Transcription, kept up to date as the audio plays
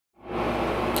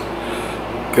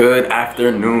Good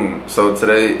afternoon. So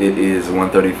today it is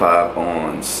 1:35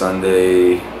 on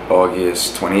Sunday,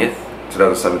 August 20th,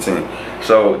 2017.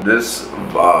 So this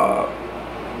vlog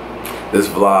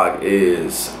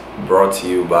is brought to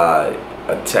you by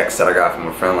a text that I got from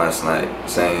a friend last night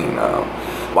saying,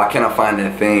 why can't I find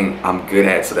that thing I'm good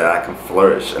at so that I can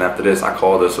flourish? And after this, I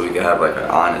called her so we could have like an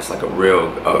honest, like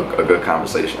a good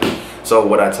conversation. So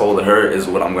what I told her is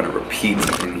what I'm gonna repeat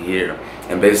in here.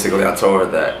 And basically I told her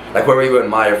that, like, whoever you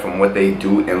admire from what they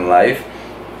do in life,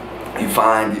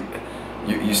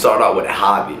 you start out with a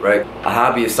hobby, right? A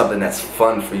hobby is something that's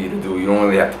fun for you to do. You don't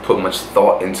really have to put much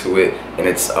thought into it, and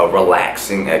it's a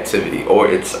relaxing activity, or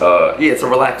it's a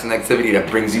relaxing activity that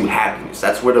brings you happiness.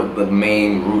 That's where the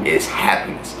main root is,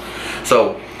 happiness.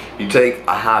 So you take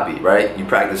a hobby, right? You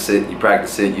practice it,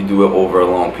 you do it over a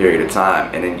long period of time,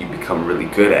 and then you become really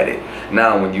good at it.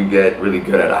 Now when you get really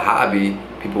good at a hobby,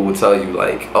 people will tell you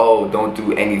like, oh, don't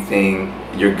do anything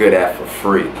you're good at for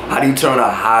free. How do you turn a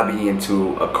hobby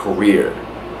into a career?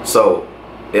 So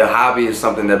a hobby is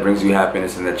something that brings you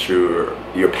happiness and that you're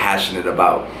passionate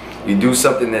about. You do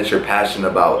something that you're passionate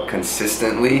about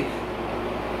consistently,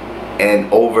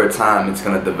 and over time it's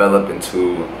going to develop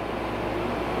into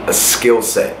a skill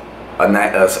set.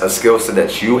 A skill set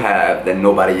that you have that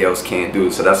nobody else can do.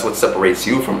 So that's what separates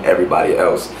you from everybody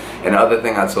else. And the other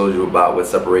thing I told you about what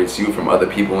separates you from other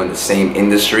people in the same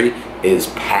industry is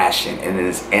passion, and it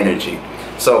is energy.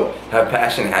 So have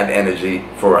passion, have energy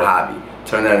for a hobby.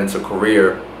 Turn that into a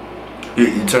career.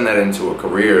 You turn that into a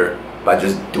career by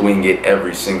just doing it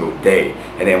every single day.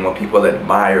 And then when people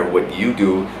admire what you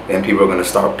do, then people are going to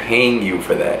start paying you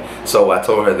for that. So I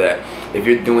told her that if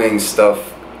you're doing stuff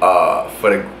for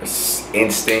the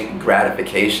instant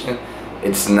gratification,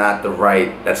 that's not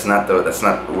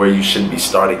where you should be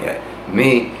starting at.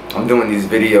 Me, I'm doing these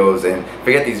videos, and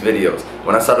forget these videos.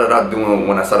 When I started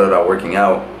out working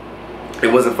out,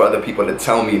 it wasn't for other people to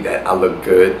tell me that I look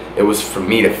good. It was for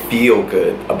me to feel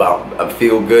good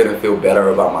and feel better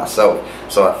about myself.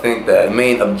 So I think that the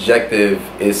main objective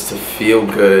is to feel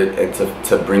good and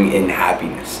to bring in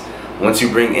happiness. Once you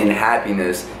bring in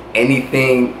happiness,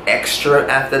 anything extra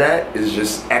after that is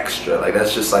just extra. Like,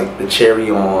 that's just like the cherry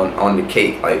on the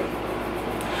cake. Like,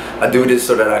 I do this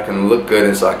so that I can look good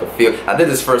and so I can feel. I did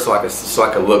this first so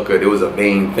I could look good. It was a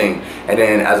vain thing. And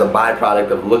then as a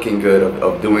byproduct of looking good,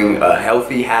 of doing a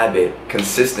healthy habit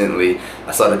consistently,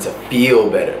 I started to feel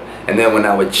better. And then when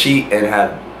I would cheat and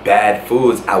have bad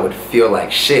foods, I would feel like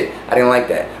shit. I didn't like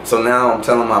that. So now I'm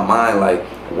telling my mind, like,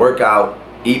 work out,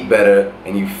 eat better,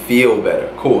 and you feel better.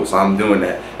 Cool, so I'm doing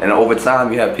that. And over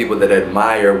time you have people that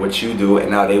admire what you do,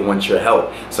 and now they want your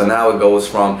help. So now it goes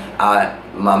from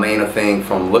my main thing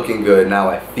from looking good, now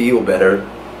I feel better.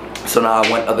 So now I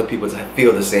want other people to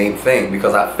feel the same thing,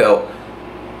 because I felt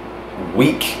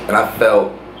weak and I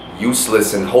felt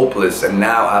useless and hopeless, and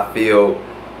now I feel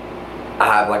I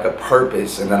have like a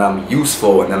purpose, and then I'm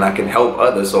useful, and then I can help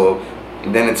others. So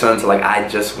then it turns to like, I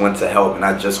just want to help and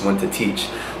I just want to teach.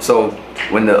 So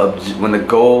when the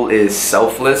goal is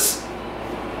selfless,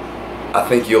 I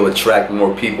think you'll attract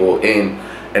more people in,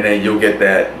 and then you'll get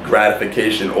that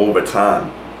gratification over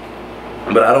time.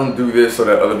 But I don't do this so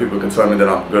that other people can tell me that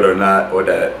I'm good or not, or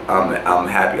that I'm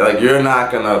happy. Like, you're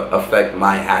not gonna affect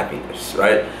my happiness,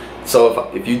 right? So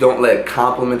if you don't let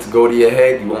compliments go to your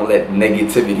head, you won't let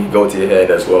negativity go to your head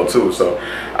as well too. So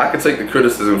I can take the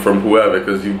criticism from whoever,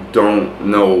 because you don't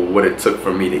know what it took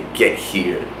for me to get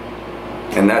here.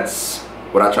 And that's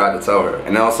what I tried to tell her.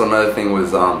 And also another thing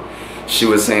was, she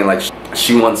was saying like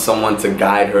she wants someone to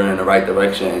guide her in the right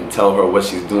direction and tell her what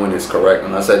she's doing is correct.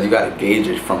 And I said, you gotta gauge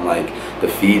it from like the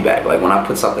feedback. Like, when I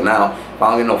put something out, if I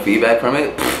don't get no feedback from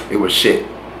it, it was shit.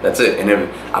 That's it. And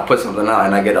if I put something out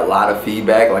and I get a lot of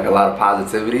feedback, like a lot of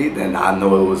positivity, then I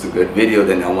know it was a good video.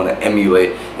 Then I want to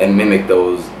emulate and mimic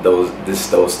those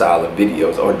style of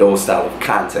videos, or those style of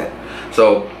content.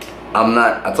 So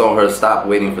I told her, stop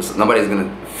waiting for, nobody's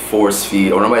gonna force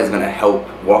feed, or nobody's gonna help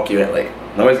walk you, like,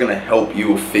 nobody's gonna help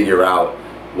you figure out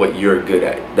what you're good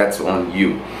at. That's on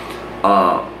you.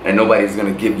 And nobody's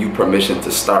gonna give you permission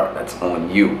to start. That's on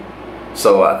you.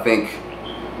 So I think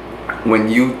when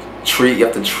you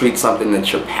have to treat something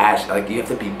that you're passionate, like, you have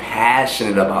to be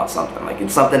passionate about something. Like,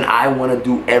 it's something I want to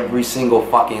do every single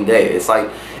fucking day. It's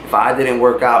like, if I didn't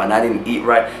work out and I didn't eat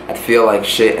right, I'd feel like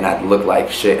shit, and I'd look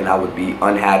like shit, and I would be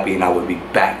unhappy, and I would be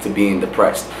back to being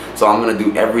depressed. So I'm gonna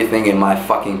do everything in my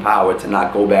fucking power to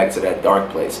not go back to that dark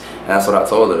place. And that's what I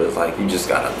told her. It's like, you just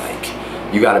gotta,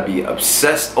 like, you gotta be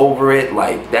obsessed over it,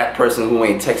 like that person who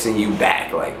ain't texting you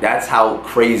back. Like, that's how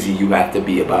crazy you have to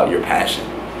be about your passion.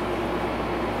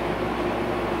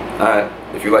 Alright,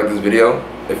 if you like this video,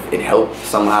 if it helped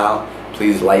somehow,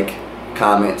 please like,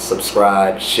 comment,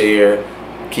 subscribe, share.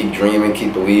 Keep dreaming,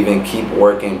 keep believing, keep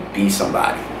working, be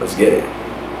somebody. Let's get it.